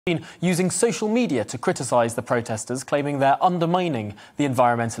been using social media to criticise the protesters, claiming they're undermining the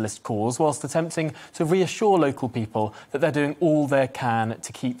environmentalist cause, whilst attempting to reassure local people that they're doing all they can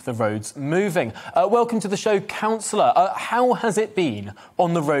to keep the roads moving. Welcome to the show, Councillor. How has it been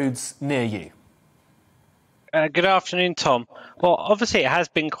on the roads near you? Good afternoon, Tom. Well, obviously it has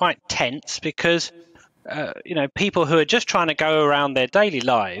been quite tense because, people who are just trying to go around their daily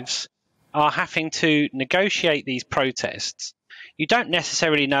lives are having to negotiate these protests. You don't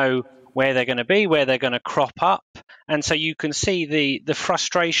necessarily know where they're going to be, where they're going to crop up. And so you can see the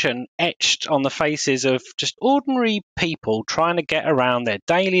frustration etched on the faces of just ordinary people trying to get around their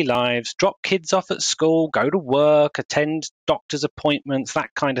daily lives, drop kids off at school, go to work, attend doctor's appointments,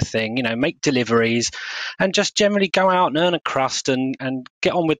 that kind of thing, make deliveries, and just generally go out and earn a crust and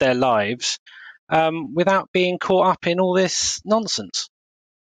get on with their lives without being caught up in all this nonsense.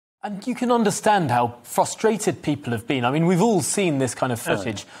 And you can understand how frustrated people have been. I mean, we've all seen this kind of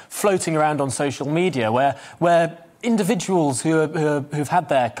footage floating around on social media where individuals who've had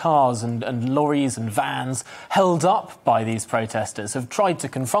their cars and lorries and vans held up by these protesters have tried to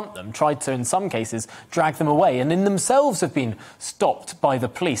confront them, tried to, in some cases, drag them away, and in themselves have been stopped by the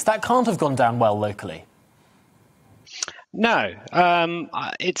police. That can't have gone down well locally. No,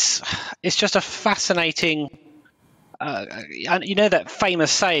 it's just a fascinating... that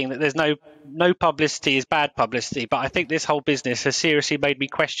famous saying that there's no publicity is bad publicity, but I think this whole business has seriously made me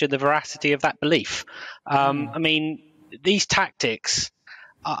question the veracity of that belief. I mean, these tactics,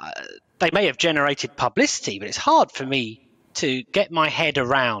 they may have generated publicity, but it's hard for me to get my head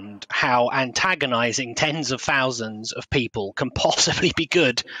around how antagonising tens of thousands of people can possibly be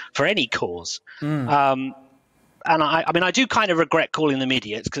good for any cause. And I do kind of regret calling them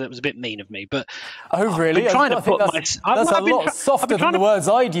idiots because it was a bit mean of me. But oh, really? That's a lot softer than the words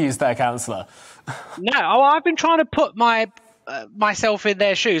I'd use there, Councillor. No, I've been trying to put myself in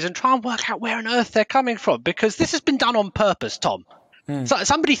their shoes and try and work out where on earth they're coming from, because this has been done on purpose, Tom. So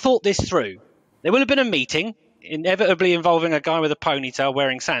somebody thought this through. There will have been a meeting, inevitably involving a guy with a ponytail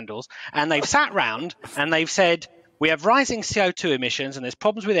wearing sandals, and they've sat round and they've said, we have rising CO2 emissions and there's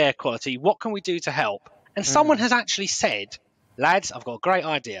problems with air quality. What can we do to help? And someone has actually said, lads, I've got a great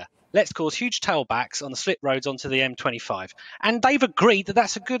idea. Let's cause huge tailbacks on the slip roads onto the M25. And they've agreed that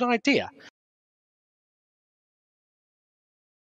that's a good idea.